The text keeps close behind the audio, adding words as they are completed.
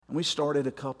And we started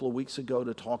a couple of weeks ago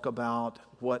to talk about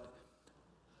what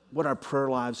our prayer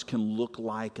lives can look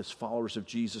like as followers of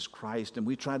Jesus Christ. And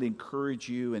we try to encourage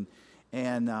you.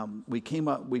 And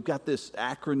we've got this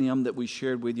acronym that we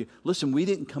shared with you. Listen, we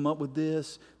didn't come up with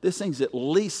this. This thing's at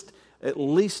least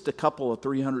a couple of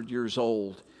 300 years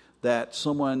old, that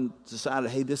someone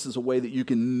decided, hey, this is a way that you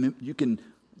can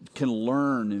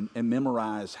learn and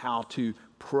memorize how to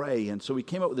pray. And so we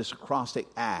came up with this acrostic,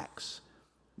 ACTS.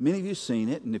 Many of you have seen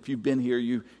it, and if you've been here,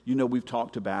 you know we've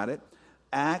talked about it.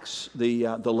 ACTS,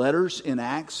 the letters in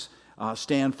ACTS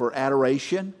stand for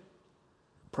adoration,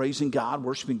 praising God,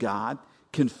 worshiping God;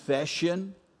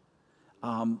 confession,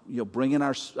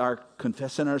 bringing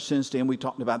confessing our sins to Him. We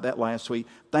talked about that last week.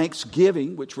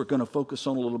 Thanksgiving, which we're going to focus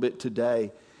on a little bit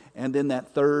today, and then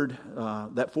that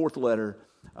fourth letter,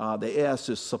 the S,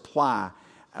 is supply.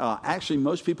 Actually,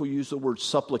 most people use the word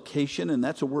supplication, and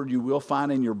that's a word you will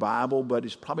find in your Bible, but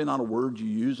it's probably not a word you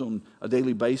use on a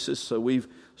daily basis, so we've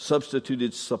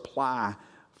substituted supply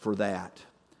for that.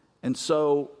 And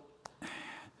so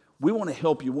we want to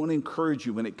help you, we want to encourage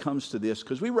you when it comes to this,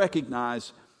 because we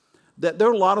recognize that there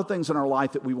are a lot of things in our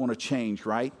life that we want to change,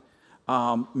 right?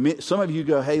 Some of you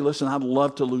go, hey, listen, I'd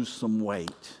love to lose some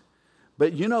weight.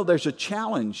 But there's a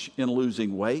challenge in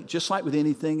losing weight, just like with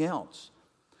anything else.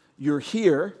 You're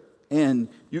here, and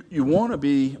you want to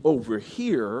be over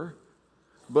here,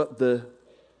 but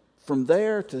from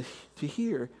there to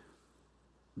here,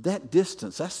 that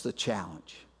distance, that's the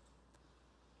challenge.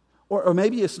 Or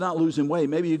maybe it's not losing weight.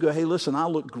 Maybe you go, hey, listen, I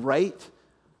look great.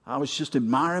 I was just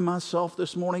admiring myself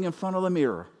this morning in front of the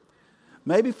mirror.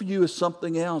 Maybe for you it's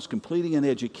something else, completing an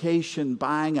education,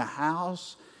 buying a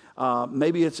house.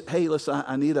 Maybe it's, hey, listen,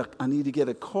 I need to get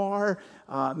a car.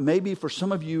 Maybe for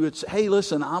some of you it's, hey,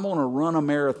 listen, I'm going to run a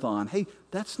marathon. Hey,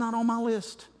 that's not on my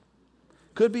list.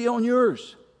 Could be on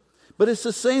yours. But it's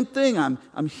the same thing.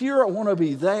 I'm here, I want to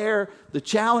be there. The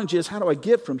challenge is, how do I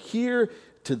get from here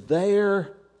to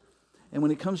there? And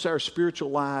when it comes to our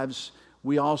spiritual lives,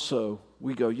 we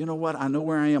go, you know what? I know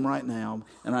where I am right now,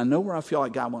 and I know where I feel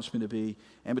like God wants me to be.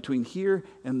 And between here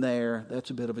and there,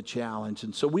 that's a bit of a challenge.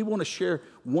 And so we want to share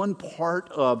one part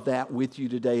of that with you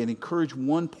today and encourage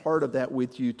one part of that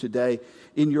with you today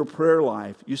in your prayer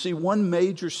life. You see, one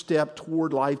major step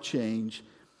toward life change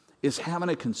is having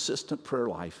a consistent prayer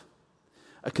life.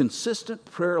 A consistent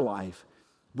prayer life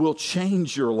will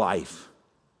change your life.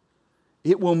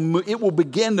 It will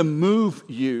begin to move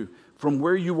you from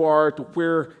where you are to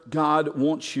where God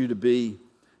wants you to be.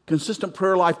 Consistent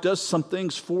prayer life does some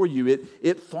things for you.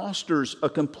 It fosters a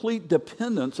complete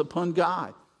dependence upon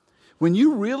God. When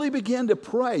you really begin to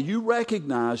pray, you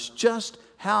recognize just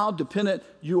how dependent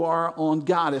you are on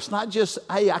God. It's not just,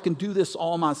 hey, I can do this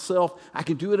all myself. I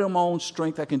can do it on my own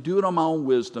strength. I can do it on my own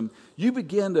wisdom. You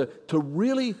begin to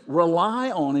really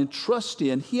rely on and trust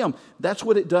in Him. That's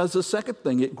what it does. The second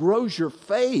thing, it grows your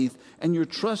faith and your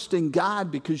trust in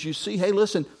God, because you see, hey,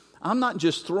 listen, I'm not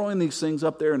just throwing these things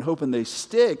up there and hoping they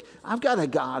stick. I've got a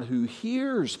God who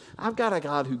hears. I've got a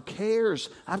God who cares.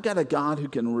 I've got a God who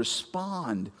can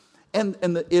respond. And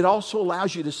it also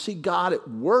allows you to see God at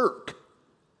work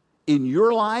in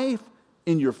your life,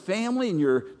 in your family, in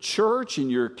your church, in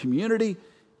your community,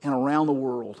 and around the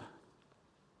world.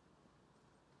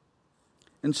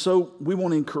 And so we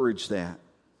want to encourage that.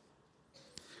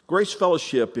 Grace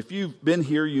Fellowship, if you've been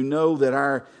here, you know that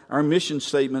our mission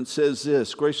statement says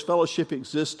this: Grace Fellowship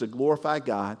exists to glorify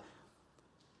God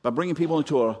by bringing people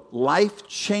into a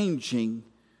life-changing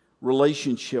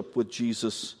relationship with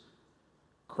Jesus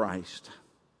Christ.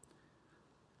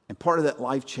 And part of that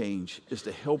life change is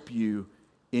to help you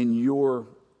in your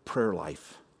prayer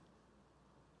life,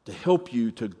 to help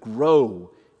you to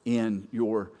grow in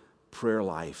your prayer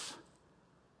life.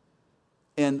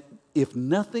 And if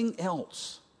nothing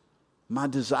else, my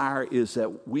desire is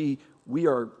that we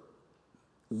are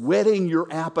whetting your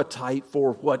appetite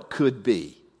for what could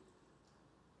be.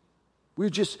 We're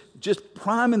just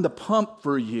priming the pump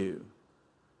for you,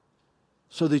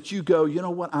 so that you go, you know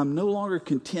what, I'm no longer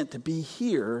content to be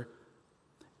here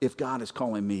if God is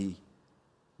calling me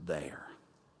there.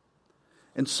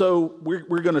 And so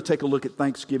we're going to take a look at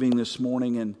Thanksgiving this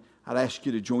morning, and I'd ask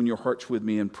you to join your hearts with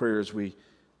me in prayer as we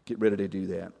get ready to do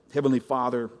that. Heavenly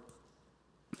Father,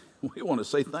 we want to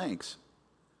say thanks.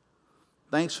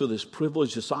 Thanks for this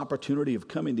privilege, this opportunity of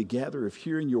coming together, of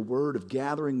hearing your word, of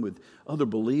gathering with other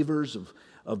believers,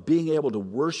 of being able to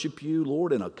worship you,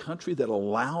 Lord, in a country that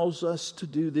allows us to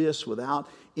do this without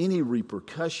any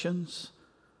repercussions.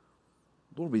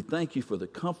 Lord, we thank you for the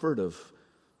comfort of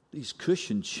these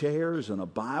cushioned chairs and a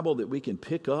Bible that we can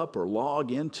pick up or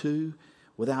log into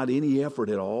without any effort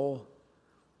at all.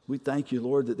 We thank you,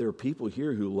 Lord, that there are people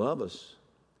here who love us.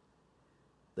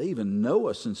 They even know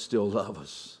us and still love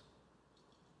us.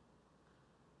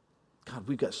 God,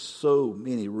 we've got so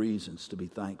many reasons to be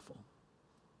thankful.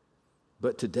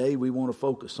 But today we want to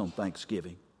focus on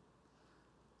thanksgiving,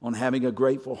 on having a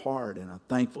grateful heart and a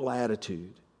thankful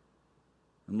attitude.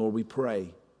 And Lord, we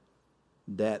pray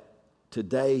that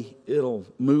today it'll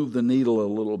move the needle a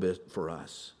little bit for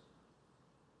us.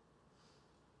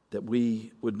 That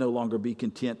we would no longer be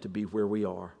content to be where we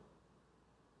are.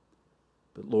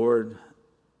 But Lord,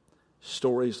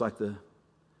 stories like the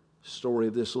story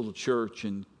of this little church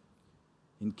in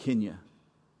Kenya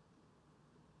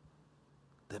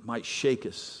that might shake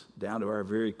us down to our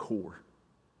very core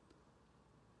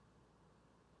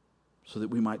so that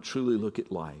we might truly look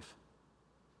at life,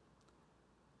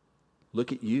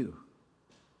 look at you,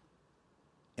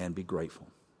 and be grateful.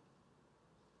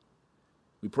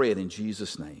 We pray it in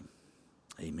Jesus' name.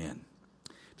 Amen.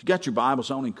 If you got your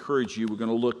Bibles, I want to encourage you. We're going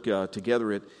to look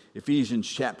together at Ephesians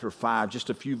chapter 5,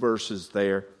 just a few verses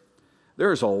there.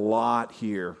 There's a lot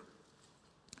here.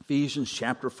 Ephesians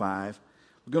chapter 5.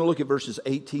 We're going to look at verses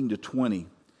 18 to 20.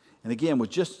 And again, with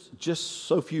just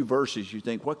so few verses, you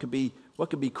think, what could be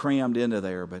crammed into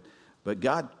there? But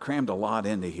God crammed a lot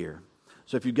into here.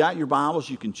 So if you've got your Bibles,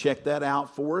 you can check that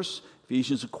out for us.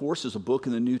 Ephesians, of course, is a book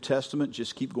in the New Testament.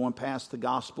 Just keep going past the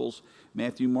Gospels,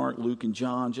 Matthew, Mark, Luke, and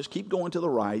John. Just keep going to the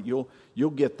right. You'll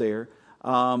get there.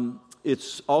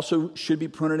 It's also should be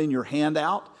printed in your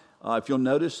handout. If you'll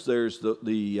notice, there's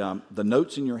the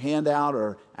notes in your handout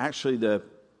are actually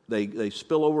they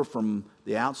spill over from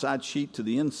the outside sheet to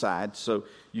the inside, so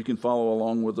you can follow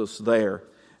along with us there.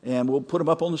 And we'll put them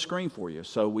up on the screen for you.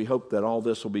 So we hope that all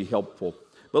this will be helpful.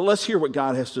 But let's hear what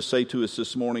God has to say to us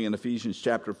this morning in Ephesians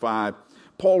chapter 5.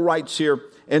 Paul writes here,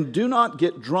 "And do not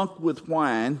get drunk with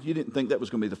wine." You didn't think that was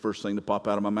going to be the first thing to pop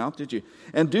out of my mouth, did you?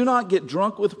 "And do not get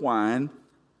drunk with wine,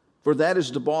 for that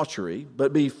is debauchery,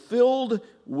 but be filled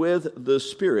with the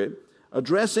Spirit,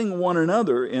 addressing one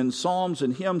another in psalms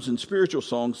and hymns and spiritual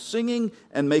songs, singing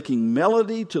and making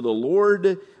melody to the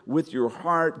Lord with your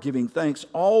heart, giving thanks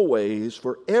always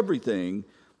for everything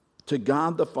to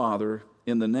God the Father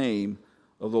in the name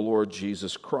of the Lord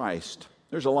Jesus Christ."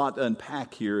 There's a lot to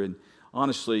unpack here, and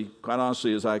quite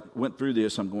honestly, as I went through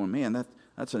this, I'm going, man,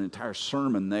 that's an entire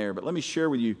sermon there. But let me share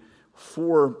with you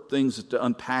 4 things to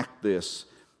unpack this.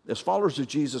 As followers of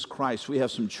Jesus Christ, we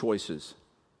have some choices.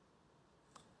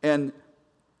 And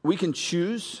we can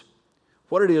choose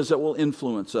what it is that will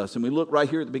influence us. And we look right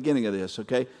here at the beginning of this,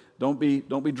 okay? Don't be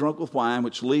drunk with wine,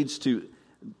 which leads to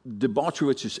debauchery,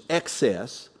 which is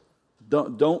excess.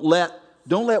 Don't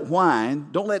let wine,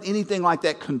 don't let anything like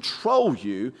that control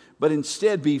you, but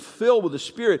instead be filled with the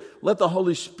Spirit. Let the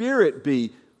Holy Spirit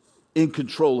be in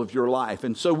control of your life.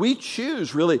 And so we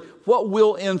choose really what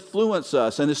will influence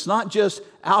us. And it's not just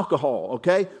alcohol,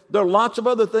 okay? There are lots of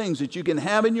other things that you can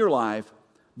have in your life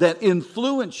that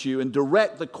influence you and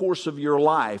direct the course of your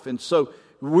life. And so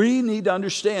we need to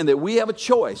understand that we have a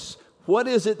choice. What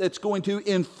is it that's going to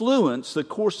influence the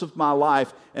course of my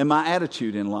life and my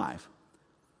attitude in life?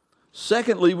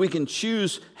 Secondly, we can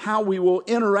choose how we will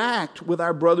interact with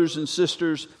our brothers and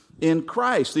sisters in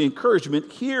Christ. The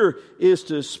encouragement here is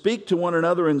to speak to one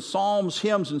another in psalms,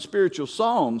 hymns, and spiritual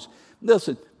songs.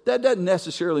 Listen, that doesn't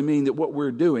necessarily mean that what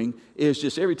we're doing is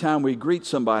just every time we greet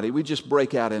somebody, we just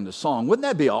break out into song. Wouldn't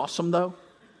that be awesome, though?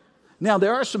 Now,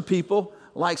 there are some people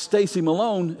like Stacy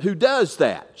Malone who does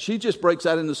that. She just breaks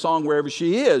out into song wherever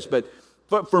she is. But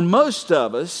for most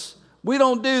of us, we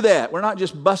don't do that. We're not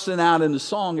just busting out into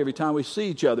song every time we see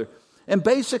each other. And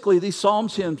basically, these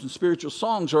psalms, hymns, and spiritual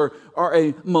songs are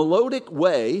a melodic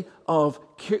way of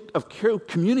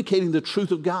communicating the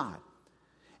truth of God.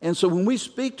 And so when we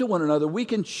speak to one another, we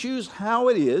can choose how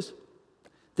it is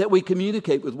that we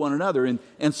communicate with one another.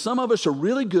 And some of us are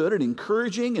really good at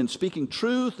encouraging and speaking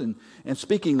truth and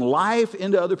speaking life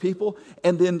into other people.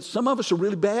 And then some of us are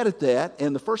really bad at that.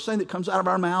 And the first thing that comes out of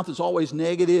our mouth is always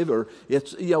negative, or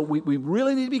it's, we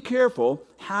really need to be careful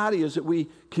how it is that we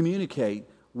communicate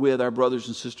with our brothers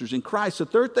and sisters in Christ. The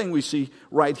third thing we see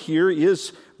right here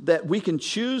is that we can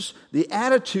choose the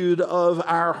attitude of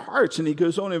our hearts. And he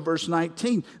goes on in verse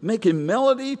 19, making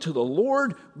melody to the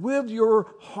Lord with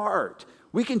your heart.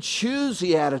 We can choose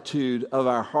the attitude of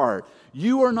our heart.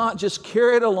 You are not just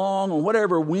carried along on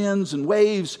whatever winds and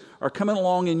waves are coming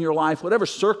along in your life, whatever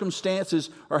circumstances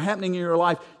are happening in your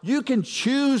life. You can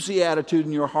choose the attitude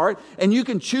in your heart, and you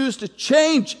can choose to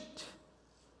change it.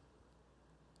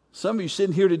 Some of you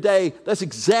sitting here today, that's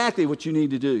exactly what you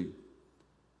need to do.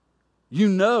 You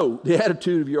know the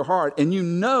attitude of your heart, and you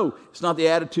know it's not the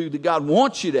attitude that God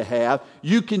wants you to have.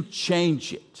 You can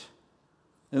change it.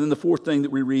 And then the fourth thing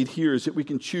that we read here is that we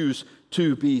can choose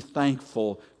to be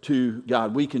thankful to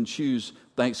God. We can choose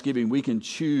thanksgiving. We can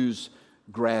choose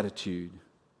gratitude.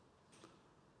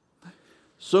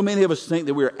 So many of us think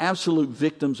that we are absolute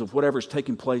victims of whatever's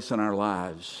taking place in our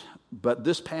lives. But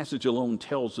this passage alone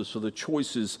tells us of the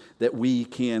choices that we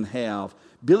can have.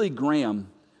 Billy Graham,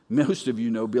 most of you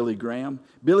know Billy Graham.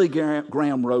 Billy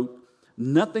Graham wrote,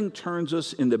 "Nothing turns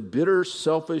us into bitter,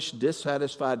 selfish,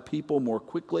 dissatisfied people more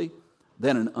quickly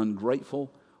than an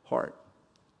ungrateful heart.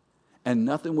 And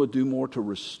nothing will do more to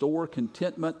restore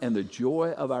contentment and the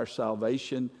joy of our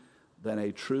salvation than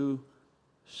a true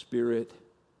spirit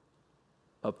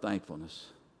of thankfulness."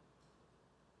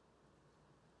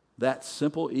 That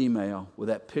simple email with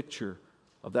that picture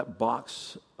of that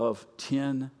box of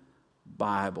 10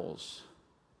 Bibles.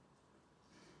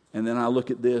 And then I look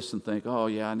at this and think, oh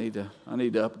yeah, I need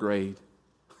to upgrade.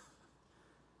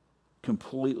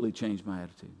 Completely changed my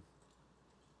attitude.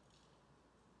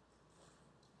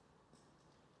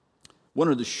 One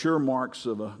of the sure marks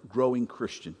of a growing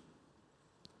Christian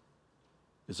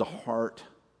is a heart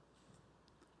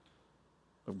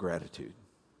of gratitude.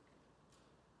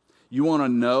 You want to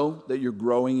know that you're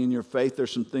growing in your faith?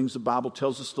 There's some things the Bible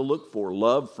tells us to look for.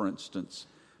 Love, for instance.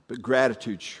 But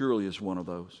gratitude surely is one of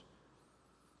those.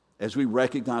 As we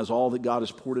recognize all that God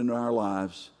has poured into our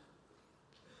lives,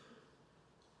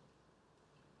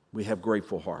 we have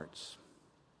grateful hearts.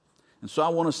 And so I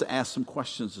want us to ask some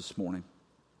questions this morning.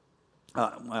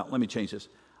 Well, let me change this.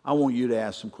 I want you to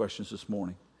ask some questions this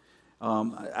morning.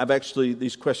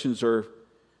 These questions are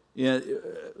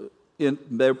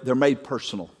they're made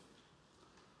personal.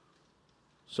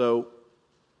 So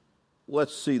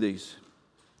let's see these.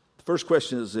 The first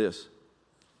question is this.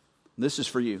 This is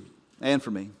for you and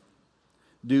for me.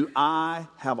 Do I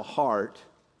have a heart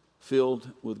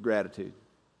filled with gratitude?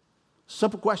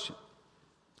 Simple question.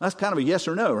 That's kind of a yes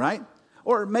or no, right?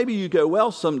 Or maybe you go,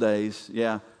 well, some days,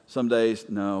 yeah, some days,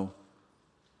 no.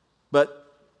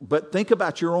 But think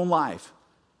about your own life.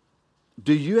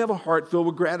 Do you have a heart filled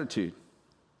with gratitude?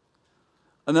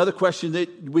 Another question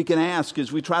that we can ask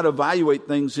as we try to evaluate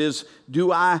things is,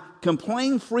 do I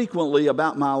complain frequently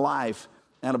about my life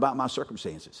and about my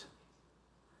circumstances?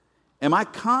 Am I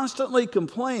constantly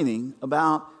complaining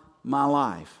about my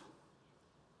life?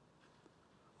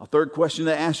 A third question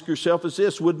to ask yourself is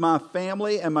this: would my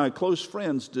family and my close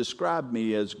friends describe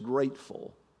me as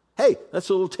grateful? Hey, that's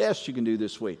a little test you can do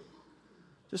this week.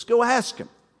 Just go ask them.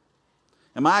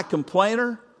 Am I a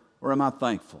complainer or am I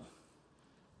thankful?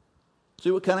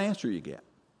 See what kind of answer you get.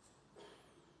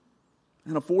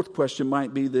 And a fourth question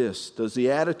might be this: does the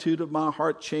attitude of my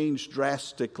heart change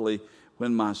drastically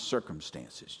when my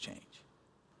circumstances change?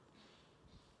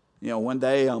 You know, one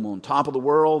day I'm on top of the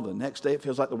world, the next day it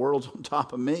feels like the world's on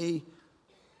top of me.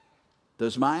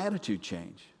 Does my attitude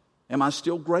change? Am I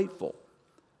still grateful?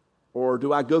 Or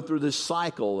do I go through this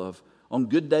cycle of, on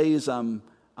good days I'm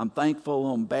thankful,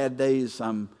 on bad days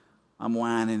I'm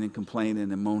whining and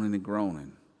complaining and moaning and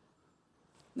groaning?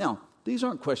 Now, these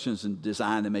aren't questions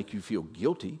designed to make you feel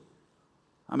guilty.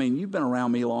 I mean, you've been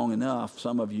around me long enough,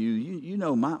 some of you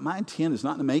know my intent is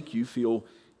not to make you feel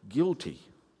guilty.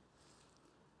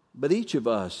 But each of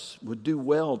us would do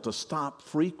well to stop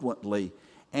frequently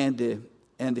and to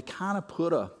kind of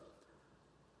put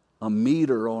a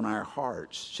meter on our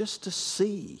hearts just to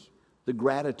see the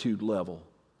gratitude level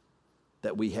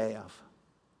that we have.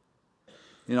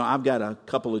 You know, I've got a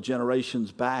couple of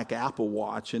generations back Apple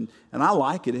Watch, and I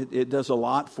like it. It does a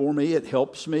lot for me. It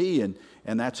helps me,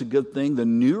 and that's a good thing. The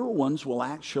newer ones will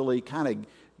actually kind of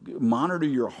monitor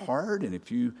your heart, and if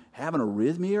you have an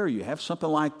arrhythmia or you have something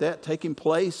like that taking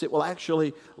place, it will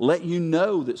actually let you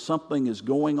know that something is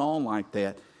going on like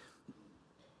that.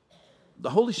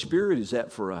 The Holy Spirit is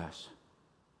that for us.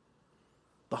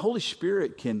 The Holy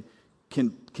Spirit can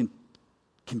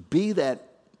be that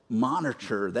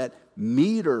monitor, that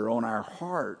meter on our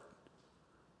heart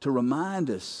to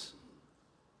remind us,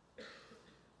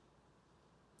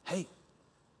 hey,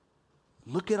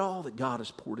 look at all that God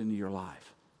has poured into your life.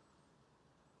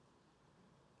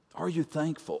 Are you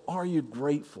thankful? Are you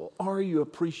grateful? Are you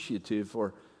appreciative?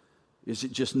 Or is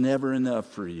it just never enough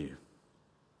for you?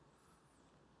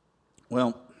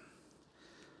 Well,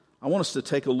 I want us to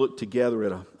take a look together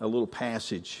at a little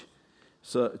passage.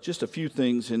 So just a few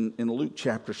things in Luke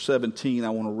chapter 17 I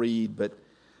want to read, but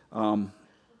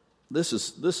this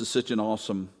is such an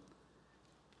awesome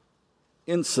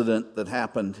incident that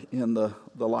happened in the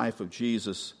life of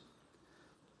Jesus.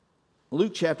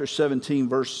 Luke chapter 17,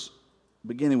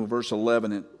 beginning with verse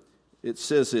 11, it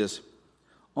says this: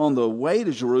 on the way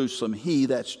to Jerusalem, he,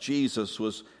 that's Jesus,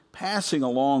 was passing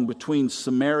along between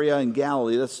Samaria and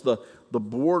Galilee. That's the the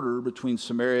border between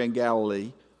Samaria and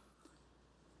Galilee.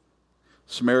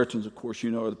 Samaritans, of course,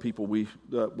 are the people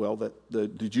that the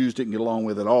Jews didn't get along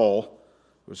with at all.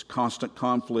 There was constant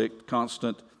conflict,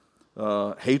 constant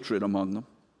hatred among them.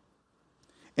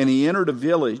 And he entered a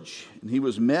village, and he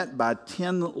was met by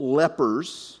 10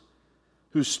 lepers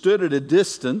who stood at a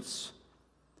distance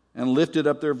and lifted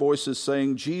up their voices,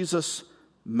 saying, "Jesus,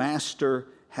 Master,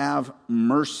 have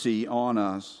mercy on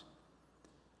us."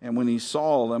 And when he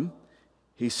saw them,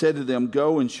 he said to them,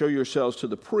 "Go and show yourselves to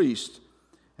the priest."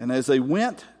 And as they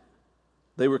went,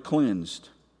 they were cleansed.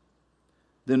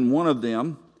 Then one of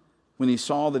them, when he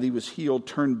saw that he was healed,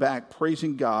 turned back,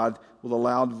 praising God with a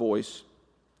loud voice.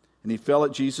 And he fell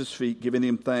at Jesus' feet, giving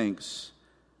him thanks.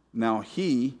 Now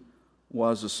he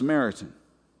was a Samaritan.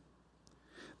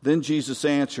 Then Jesus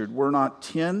answered, "Were not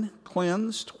 10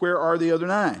 cleansed? Where are the other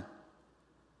 9?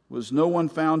 Was no one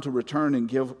found to return and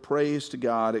give praise to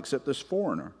God except this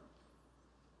foreigner?"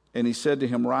 And he said to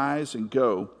him, "Rise and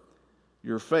go.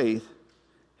 Your faith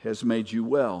has made you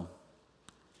well."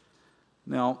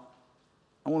 Now,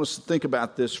 I want us to think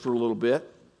about this for a little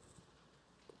bit.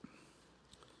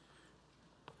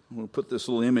 I'm going to put this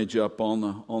little image up on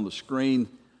the screen.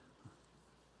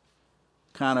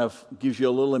 Kind of gives you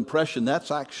a little impression.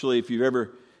 That's actually, if you've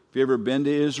ever been to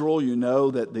Israel, you know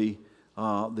that the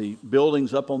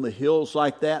buildings up on the hills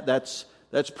like that's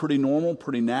pretty normal,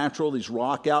 pretty natural. These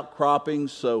rock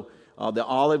outcroppings, so the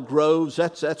olive groves.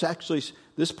 That's actually,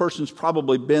 this person's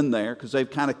probably been there because they've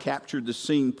kind of captured the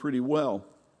scene pretty well.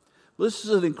 This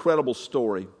is an incredible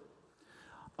story.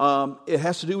 It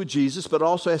has to do with Jesus, but it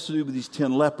also has to do with these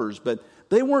 10 lepers. But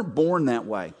they weren't born that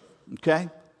way, okay?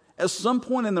 At some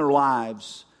point in their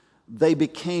lives, they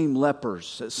became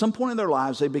lepers. At some point in their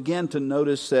lives, they began to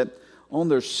notice that on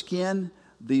their skin,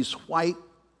 these white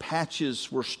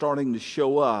patches were starting to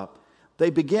show up.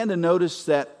 They began to notice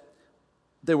that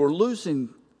they were losing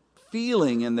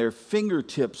feeling in their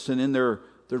fingertips and in their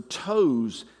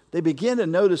toes. They began to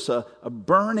notice a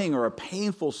burning or a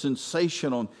painful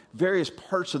sensation on various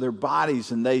parts of their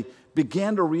bodies, and they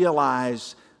began to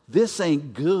realize, this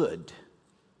ain't good.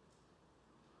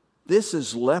 This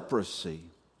is leprosy.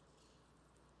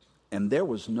 And there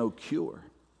was no cure.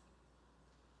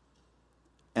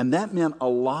 And that meant a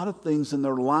lot of things in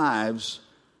their lives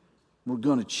were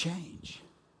going to change.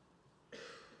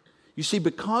 You see,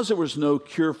 because there was no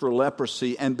cure for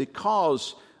leprosy and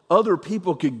because other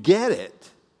people could get it,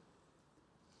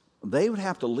 they would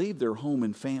have to leave their home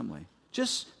and family.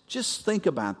 Just think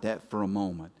about that for a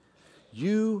moment.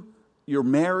 You're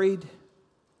married.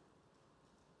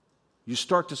 You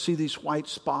start to see these white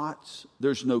spots.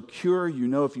 There's no cure. You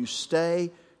know if you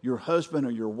stay, your husband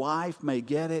or your wife may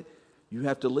get it. You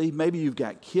have to leave. Maybe you've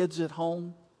got kids at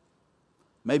home.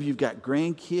 Maybe you've got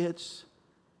grandkids.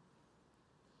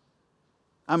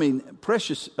 I mean,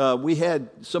 precious, we had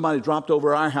somebody dropped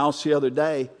over our house the other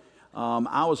day.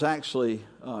 I was actually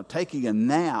taking a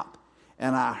nap,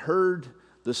 and I heard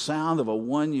the sound of a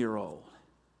 1-year-old.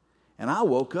 And I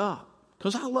woke up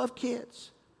because I love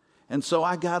kids. And so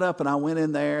I got up and I went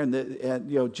in there,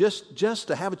 and just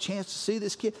to have a chance to see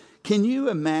this kid. Can you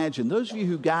imagine, those of you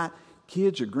who got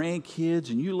kids or grandkids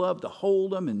and you love to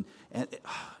hold them, and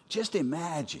just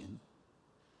imagine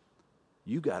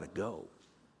you got to go.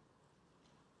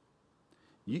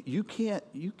 You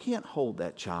can't hold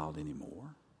that child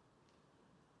anymore.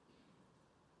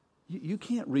 You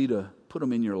can't put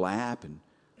them in your lap and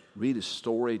read a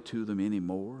story to them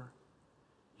anymore.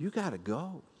 You got to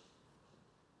go.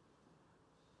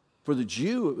 For the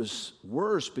Jew, it was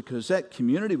worse because that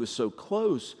community was so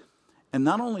close. And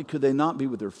not only could they not be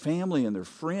with their family and their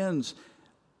friends,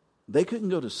 they couldn't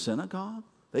go to synagogue.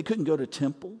 They couldn't go to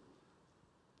temple.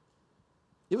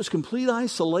 It was complete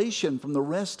isolation from the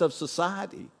rest of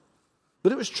society.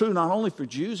 But it was true not only for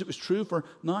Jews, it was true for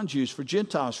non-Jews, for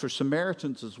Gentiles, for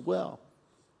Samaritans as well.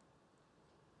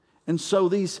 And so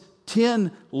these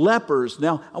 10 lepers.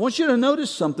 Now, I want you to notice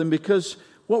something, because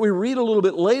what we read a little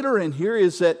bit later in here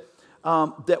is that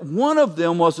one of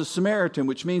them was a Samaritan,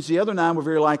 which means the other 9 were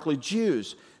very likely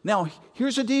Jews. Now,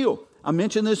 here's the deal. I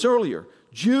mentioned this earlier.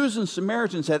 Jews and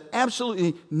Samaritans had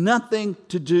absolutely nothing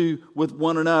to do with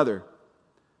one another.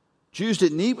 Jews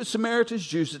didn't eat with Samaritans.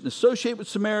 Jews didn't associate with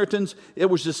Samaritans. It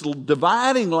was this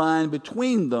dividing line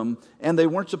between them, and they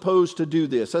weren't supposed to do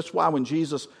this. That's why when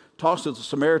Jesus talks to the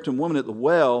Samaritan woman at the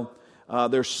well,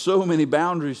 there's so many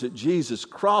boundaries that Jesus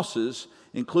crosses,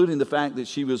 including the fact that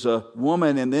she was a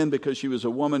woman, and then because she was a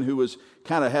woman who was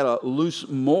kind of had a loose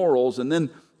morals, and then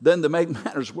to make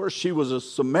matters worse, she was a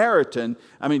Samaritan.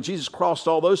 I mean, Jesus crossed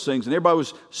all those things, and everybody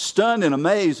was stunned and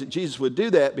amazed that Jesus would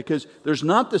do that, because there's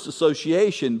not this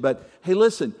association. But hey,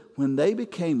 listen, when they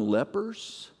became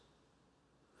lepers,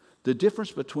 the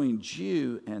difference between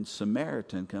Jew and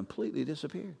Samaritan completely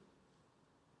disappeared.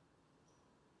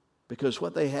 Because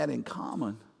what they had in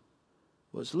common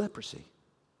was leprosy.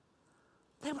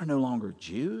 They were no longer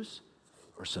Jews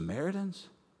or Samaritans.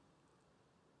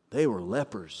 They were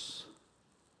lepers.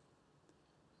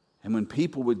 And when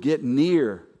people would get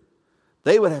near,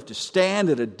 they would have to stand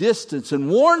at a distance and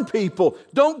warn people,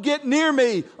 don't get near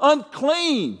me,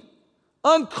 unclean,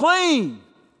 unclean.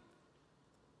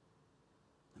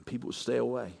 And people would stay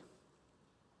away.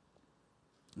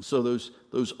 And so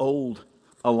those old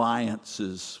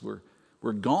alliances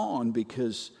were gone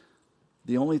because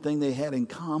the only thing they had in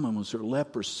common was their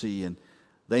leprosy, and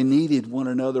they needed one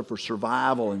another for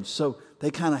survival. And so they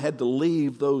kind of had to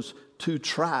leave those two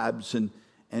tribes and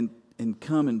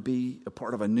come and be a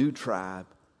part of a new tribe,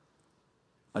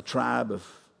 a tribe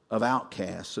of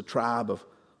outcasts, a tribe of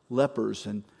lepers.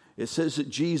 And it says that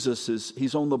Jesus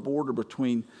he's on the border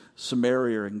between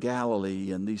Samaria and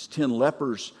Galilee, and these 10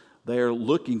 lepers, they're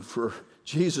looking for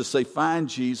Jesus. They find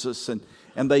Jesus and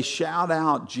they shout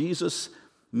out, Jesus,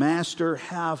 Master,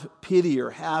 have pity or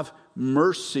have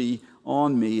mercy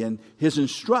on me. And his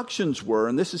instructions were,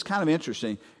 and this is kind of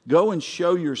interesting, go and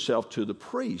show yourself to the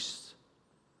priests.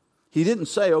 He didn't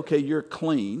say, okay, you're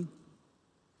clean.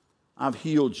 I've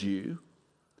healed you.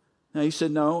 Now he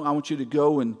said, no, I want you to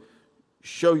go and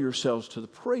show yourselves to the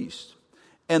priest.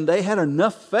 And they had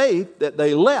enough faith that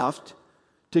they left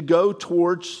to go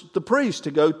towards the priest,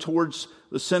 to go towards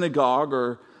the synagogue,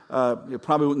 or you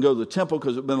probably wouldn't go to the temple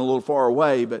because it would have been a little far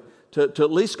away, but to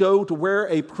at least go to where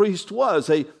a priest was.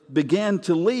 They began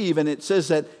to leave, and it says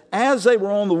that as they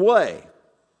were on the way,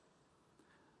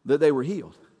 that they were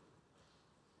healed.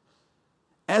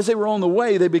 As they were on the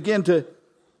way, they began to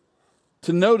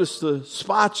notice the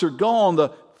spots are gone, the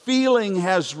feeling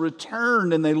has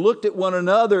returned, and they looked at one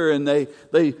another, and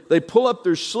they pull up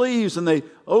their sleeves, and they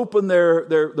open their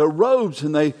robes,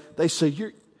 and they say,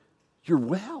 you're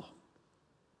well.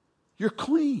 You're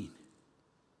clean.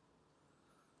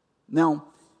 Now,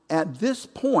 at this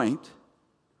point,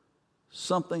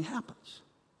 something happens.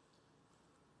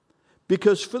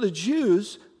 Because for the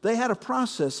Jews, they had a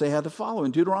process they had to follow.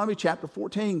 In Deuteronomy chapter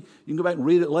 14, you can go back and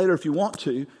read it later if you want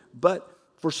to, but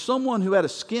for someone who had a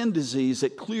skin disease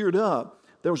that cleared up,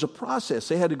 there was a process.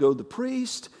 They had to go to the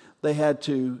priest. They had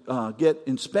to get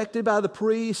inspected by the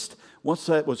priest. Once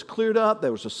that was cleared up,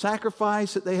 there was a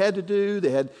sacrifice that they had to do. They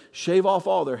had to shave off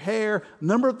all their hair. A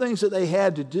number of things that they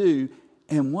had to do.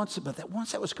 And once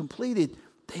that was completed,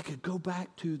 they could go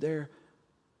back to their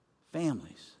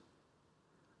families.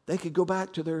 They could go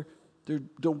back to their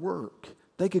work.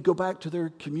 They could go back to their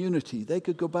community. They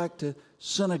could go back to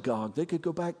synagogue. They could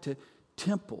go back to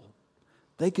temple.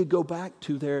 They could go back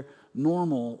to their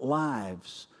normal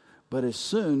lives. But as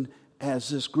soon as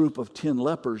this group of 10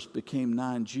 lepers became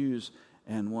 9 Jews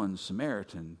and 1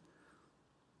 Samaritan,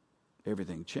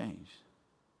 everything changed.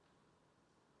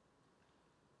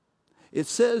 It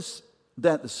says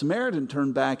that the Samaritan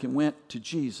turned back and went to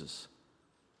Jesus.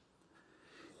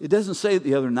 It doesn't say that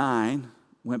the other 9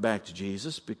 went back to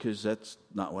Jesus, because that's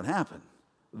not what happened.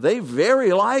 They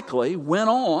very likely went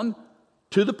on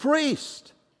to the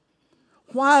priest.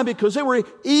 Why? Because they were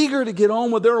eager to get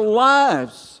on with their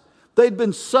lives. They'd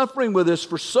been suffering with this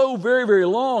for so very, very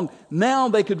long. Now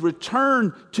they could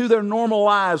return to their normal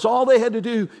lives. All they had to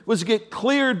do was get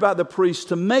cleared by the priest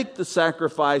to make the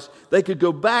sacrifice. They could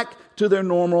go back to their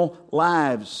normal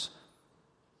lives.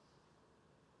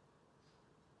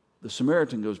 The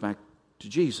Samaritan goes back to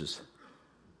Jesus.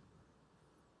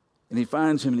 And he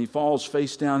finds him and he falls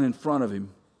face down in front of him.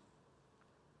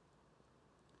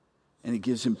 And he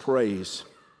gives him praise.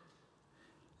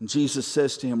 And Jesus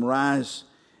says to him, rise,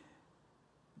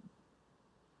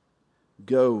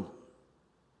 go,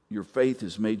 your faith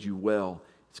has made you well.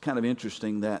 It's kind of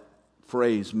interesting that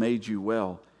phrase, made you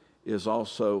well, is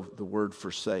also the word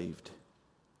for saved.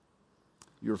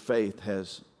 Your faith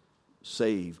has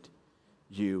saved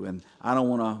you. And I don't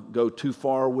want to go too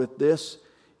far with this.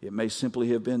 It may simply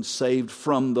have been saved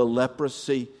from the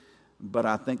leprosy, but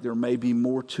I think there may be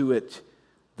more to it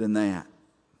than that.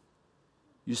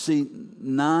 You see,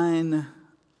 9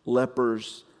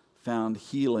 lepers found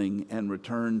healing and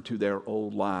returned to their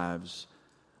old lives,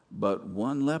 but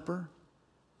 1 leper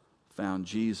found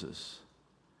Jesus,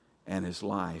 and his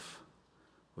life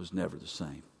was never the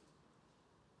same.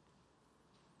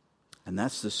 And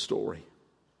that's the story.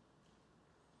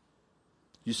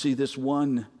 You see, this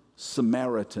one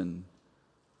Samaritan,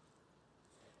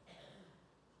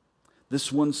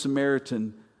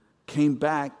 came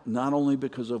back not only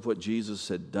because of what Jesus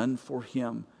had done for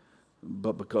him,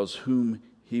 but because whom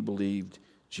he believed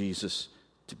Jesus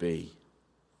to be.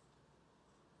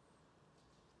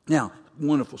 Now,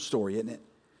 wonderful story, isn't it?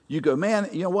 You go, man,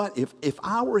 you know what? If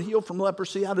I were healed from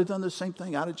leprosy, I'd have done the same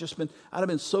thing. I'd have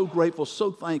been so grateful,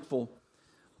 so thankful.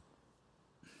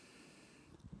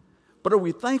 But are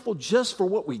we thankful just for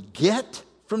what we get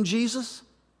from Jesus?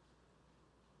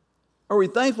 Are we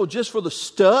thankful just for the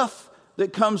stuff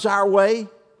that comes our way?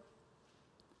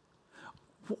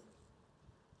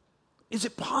 Is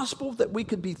it possible that we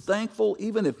could be thankful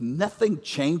even if nothing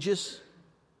changes?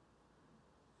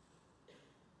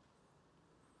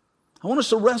 I want us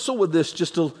to wrestle with this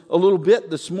just a little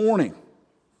bit this morning.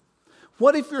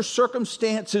 What if your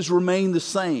circumstances remain the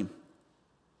same?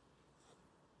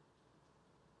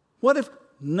 What if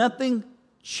nothing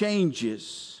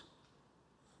changes?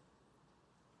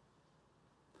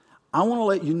 I want to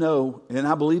let you know, and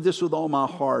I believe this with all my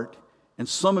heart, and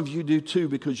some of you do too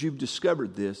because you've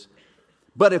discovered this,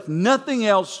 but if nothing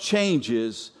else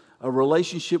changes, a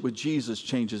relationship with Jesus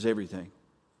changes everything.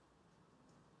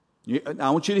 I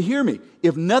want you to hear me.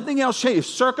 If nothing else changes,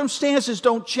 if circumstances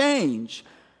don't change,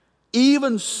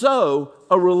 even so,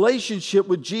 a relationship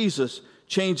with Jesus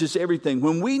changes everything.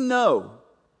 When we know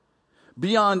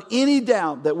beyond any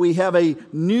doubt that we have a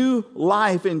new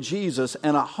life in Jesus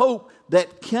and a hope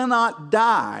that cannot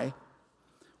die,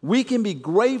 we can be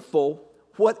grateful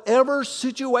whatever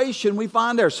situation we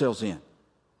find ourselves in.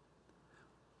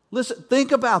 Listen,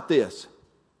 think about this.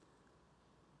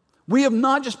 We have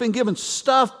not just been given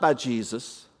stuff by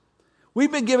Jesus.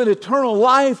 We've been given eternal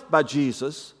life by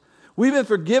Jesus. We've been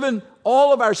forgiven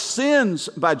all of our sins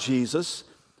by Jesus.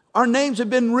 Our names have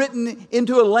been written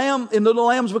into the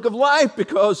Lamb's Book of Life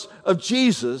because of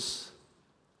Jesus.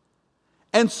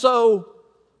 And so,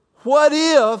 what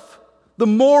if the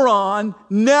moron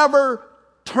never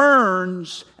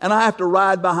turns and I have to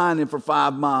ride behind him for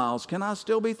 5 miles? Can I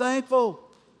still be thankful?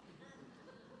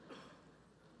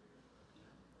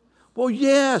 Well,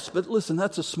 yes, but listen,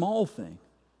 that's a small thing.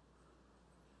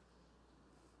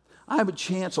 I have a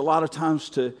chance a lot of times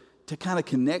to kind of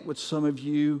connect with some of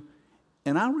you,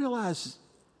 and I realize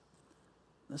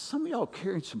that some of y'all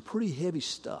carrying some pretty heavy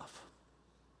stuff.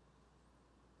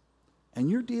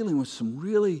 And you're dealing with some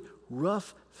really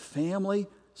rough family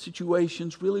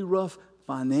situations, really rough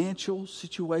financial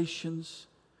situations,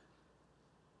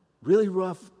 really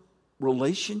rough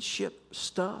relationship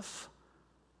stuff.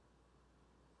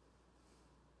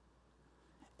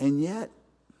 And yet,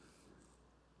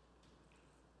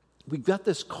 we've got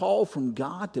this call from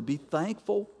God to be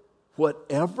thankful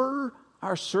whatever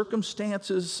our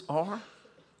circumstances are.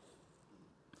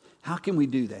 How can we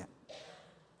do that?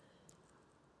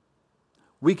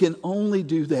 We can only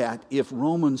do that if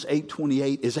Romans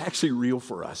 8:28 is actually real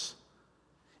for us.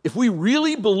 If we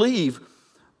really believe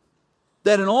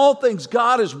that in all things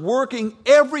God is working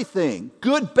everything,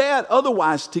 good, bad,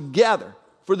 otherwise, together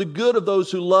for the good of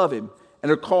those who love Him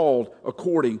and are called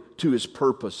according to His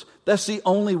purpose. That's the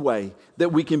only way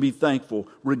that we can be thankful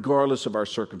regardless of our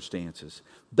circumstances.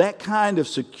 That kind of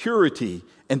security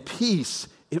and peace,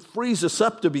 it frees us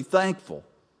up to be thankful.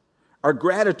 Our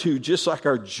gratitude, just like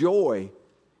our joy,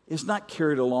 is not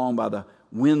carried along by the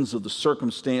winds of the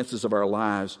circumstances of our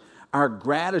lives. Our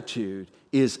gratitude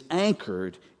is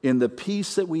anchored in the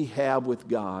peace that we have with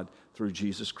God through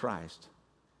Jesus Christ.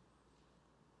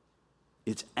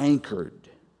 It's anchored.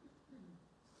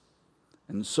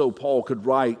 And so Paul could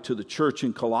write to the church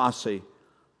in Colossae,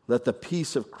 let the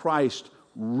peace of Christ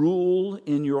rule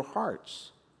in your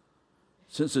hearts.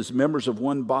 Since as members of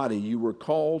one body you were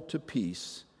called to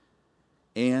peace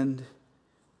and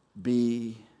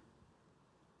be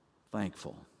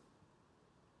thankful.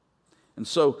 And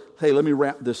so, hey, let me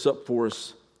wrap this up for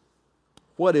us.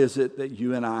 What is it that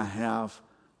you and I have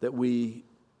that we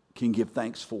can give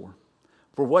thanks for?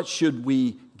 For what should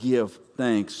we give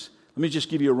thanks? Let me just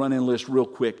give you a run-in list real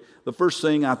quick. The first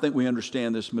thing I think we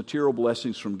understand is material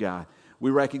blessings from God.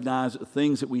 We recognize the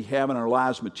things that we have in our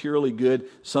lives materially good.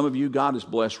 Some of you, God has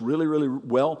blessed really, really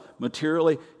well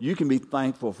materially. You can be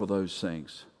thankful for those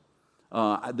things.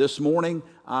 This morning,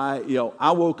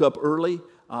 I woke up early,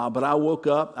 but I woke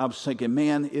up, I was thinking,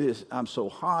 man, I'm so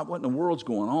hot. What in the world's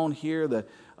going on here? That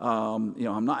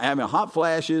I'm not having hot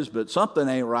flashes, but something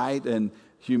ain't right, and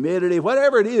humidity,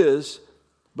 whatever it is.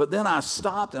 But then I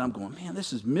stopped and I'm going, man,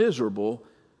 this is miserable,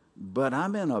 but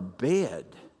I'm in a bed.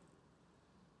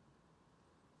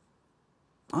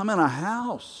 I'm in a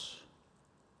house.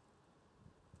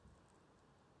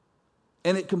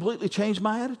 And it completely changed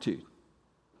my attitude.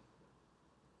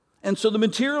 And so the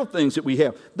material things that we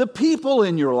have, the people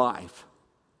in your life,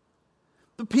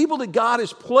 the people that God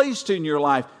has placed in your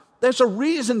life, there's a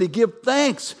reason to give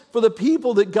thanks for the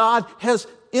people that God has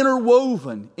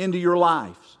interwoven into your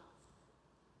lives,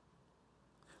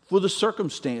 for the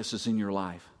circumstances in your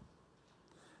life.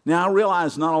 Now, I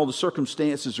realize not all the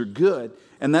circumstances are good,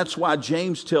 and that's why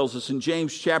James tells us in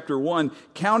James chapter 1,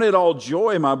 count it all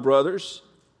joy, my brothers,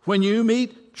 when you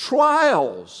meet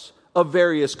trials of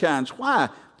various kinds. Why?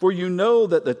 For you know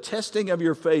that the testing of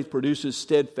your faith produces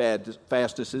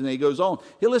steadfastness. And he goes on.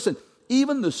 Hey, listen,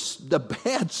 even the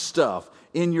bad stuff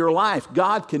in your life,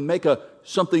 God can make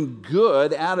something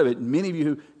good out of it. Many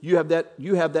of you have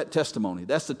that testimony.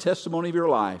 That's the testimony of your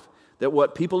life, that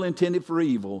what people intended for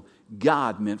evil,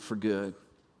 God meant for good.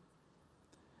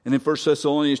 And in 1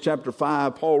 Thessalonians chapter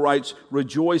 5, Paul writes,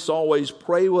 rejoice always,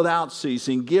 pray without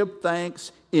ceasing, give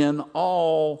thanks in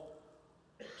all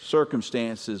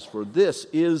circumstances, for this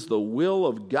is the will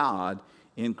of God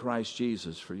in Christ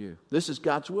Jesus for you. This is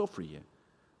God's will for you,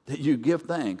 that you give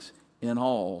thanks in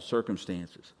all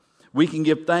circumstances. We can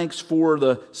give thanks for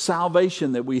the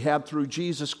salvation that we have through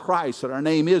Jesus Christ, that our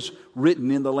name is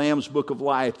written in the Lamb's Book of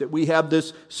Life, that we have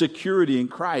this security in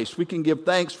Christ. We can give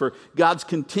thanks for God's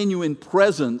continuing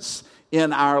presence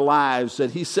in our lives,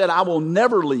 that He said, I will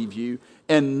never leave you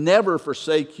and never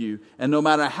forsake you. And no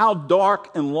matter how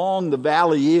dark and long the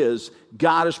valley is,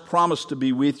 God has promised to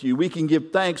be with you. We can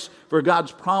give thanks for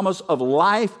God's promise of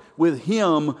life with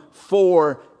Him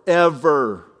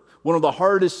forever. One of the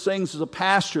hardest things as a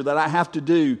pastor that I have to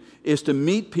do is to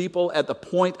meet people at the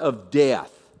point of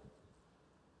death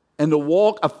and to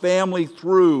walk a family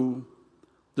through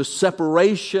the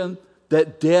separation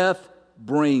that death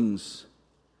brings.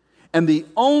 And the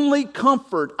only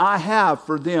comfort I have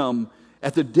for them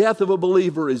at the death of a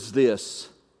believer is this: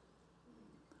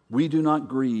 we do not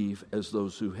grieve as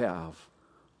those who have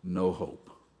no hope.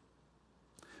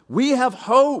 We have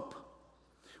hope.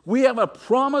 We have a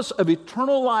promise of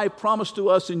eternal life promised to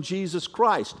us in Jesus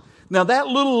Christ. Now, that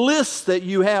little list that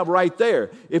you have right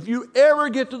there, if you ever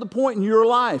get to the point in your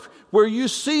life where you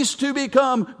cease to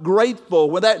become grateful,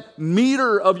 when that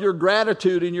meter of your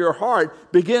gratitude in your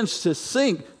heart begins to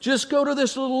sink, just go to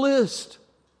this little list.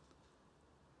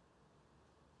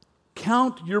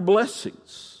 Count your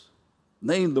blessings.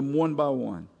 Name them one by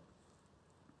one.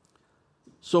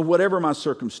 So whatever my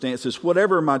circumstances,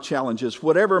 whatever my challenges,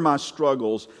 whatever my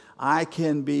struggles, I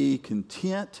can be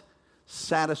content,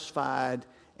 satisfied,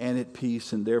 and at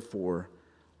peace, and therefore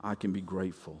I can be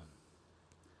grateful.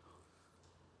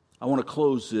 I want to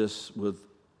close this with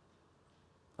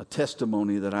a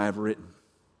testimony that I have written.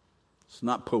 It's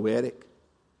not poetic.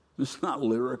 It's not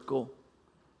lyrical.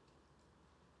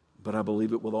 But I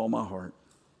believe it with all my heart.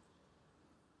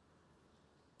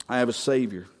 I have a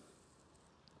Savior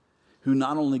who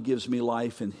not only gives me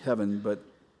life in heaven, but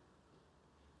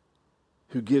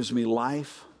who gives me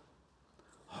life,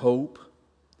 hope,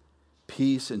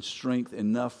 peace, and strength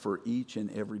enough for each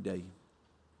and every day.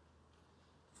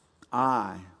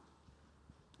 I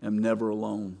am never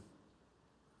alone.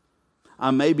 I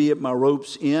may be at my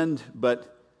rope's end,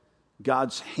 but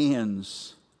God's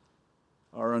hands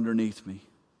are underneath me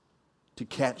to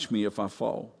catch me if I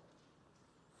fall.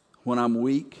 When I'm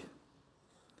weak,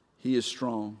 He is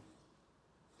strong.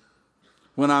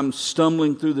 When I'm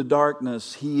stumbling through the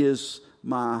darkness, He is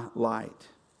my light.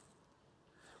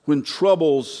 When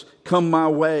troubles come my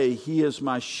way, He is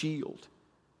my shield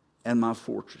and my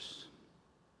fortress.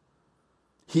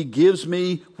 He gives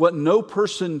me what no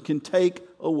person can take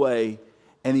away,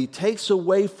 and He takes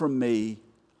away from me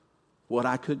what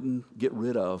I couldn't get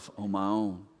rid of on my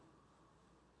own.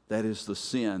 That is the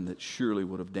sin that surely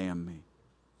would have damned me.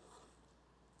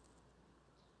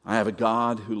 I have a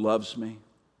God who loves me,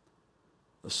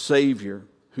 a Savior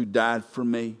who died for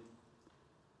me.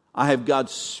 I have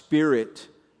God's Spirit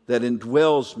that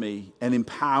indwells me and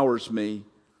empowers me.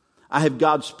 I have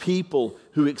God's people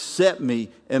who accept me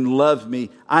and love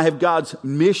me. I have God's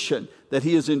mission that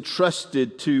He has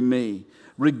entrusted to me.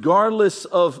 Regardless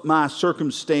of my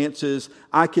circumstances,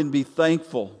 I can be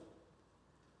thankful.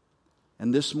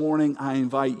 And this morning, I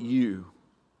invite you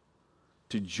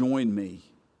to join me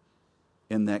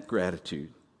in that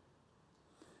gratitude.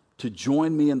 To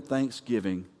join me in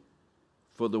thanksgiving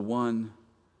for the one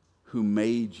who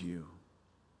made you,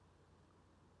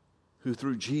 who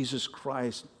through Jesus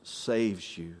Christ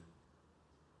saves you,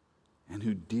 and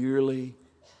who dearly,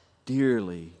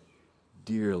 dearly,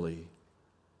 dearly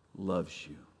loves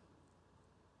you.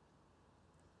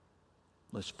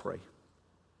 Let's pray.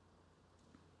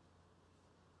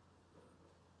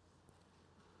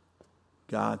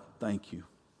 God, thank you.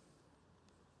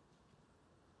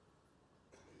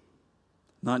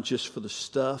 Not just for the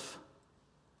stuff.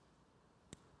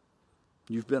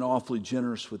 You've been awfully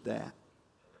generous with that.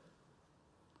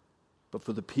 but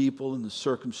for the people and the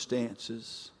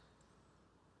circumstances,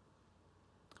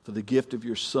 for the gift of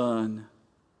your Son,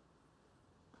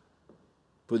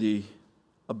 for the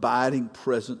abiding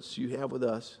presence you have with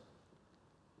us,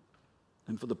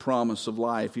 and for the promise of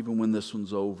life, even when this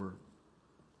one's over,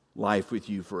 life with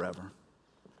you forever.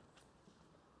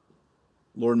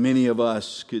 Lord, many of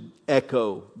us could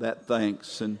echo that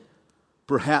thanks and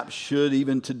perhaps should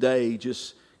even today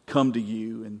just come to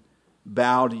you and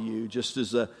bow to you, just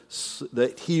as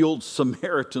the healed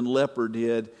Samaritan leper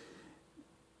did,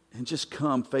 and just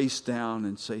come face down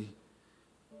and say,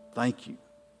 thank you.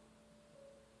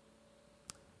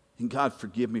 And God,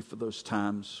 forgive me for those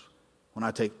times when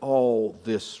I take all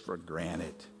this for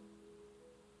granted.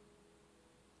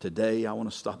 Today, I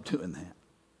want to stop doing that.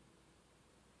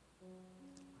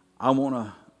 I want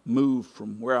to move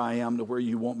from where I am to where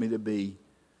you want me to be.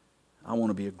 I want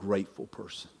to be a grateful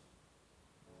person.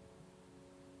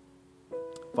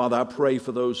 Father, I pray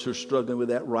for those who are struggling with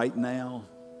that right now,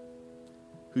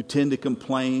 who tend to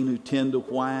complain, who tend to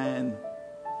whine,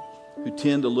 who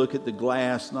tend to look at the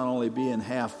glass not only being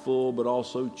half full, but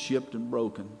also chipped and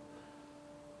broken.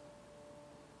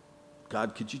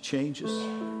 God, could you change us?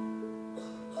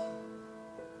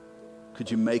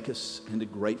 Could you make us into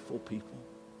grateful people?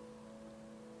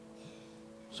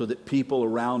 So that people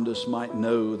around us might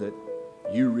know that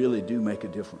you really do make a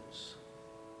difference.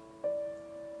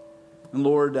 And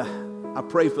Lord, I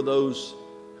pray for those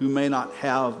who may not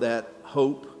have that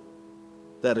hope,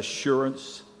 that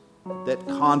assurance, that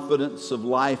confidence of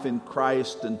life in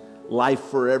Christ and life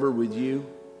forever with you.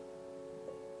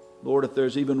 Lord, if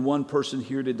there's even one person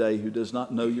here today who does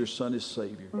not know your Son as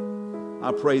Savior,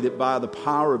 I pray that by the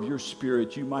power of your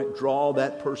Spirit, you might draw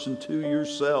that person to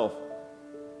yourself,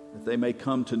 that they may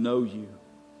come to know you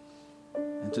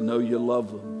and to know you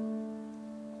love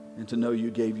them and to know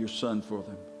you gave your Son for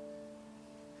them.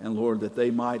 And Lord, that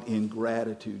they might in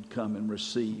gratitude come and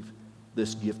receive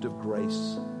this gift of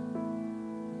grace.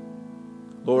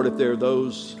 Lord, if there are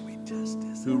those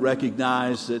who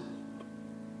recognize that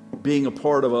being a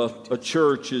part of a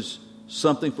church is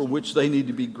something for which they need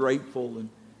to be grateful, and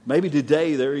maybe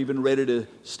today they're even ready to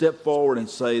step forward and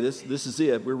say, this is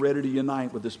it. We're ready to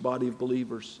unite with this body of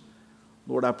believers.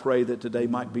 Lord, I pray that today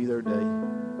might be their day.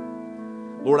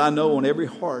 Lord, I know on every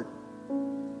heart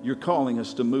you're calling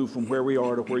us to move from where we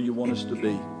are to where you want us to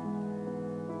be.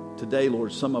 Today,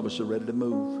 Lord, some of us are ready to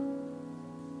move.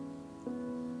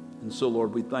 And so,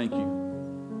 Lord, we thank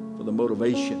you for the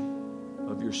motivation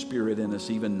of your Spirit in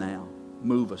us even now.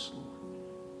 Move us, Lord.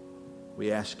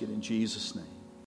 We ask it in Jesus' name.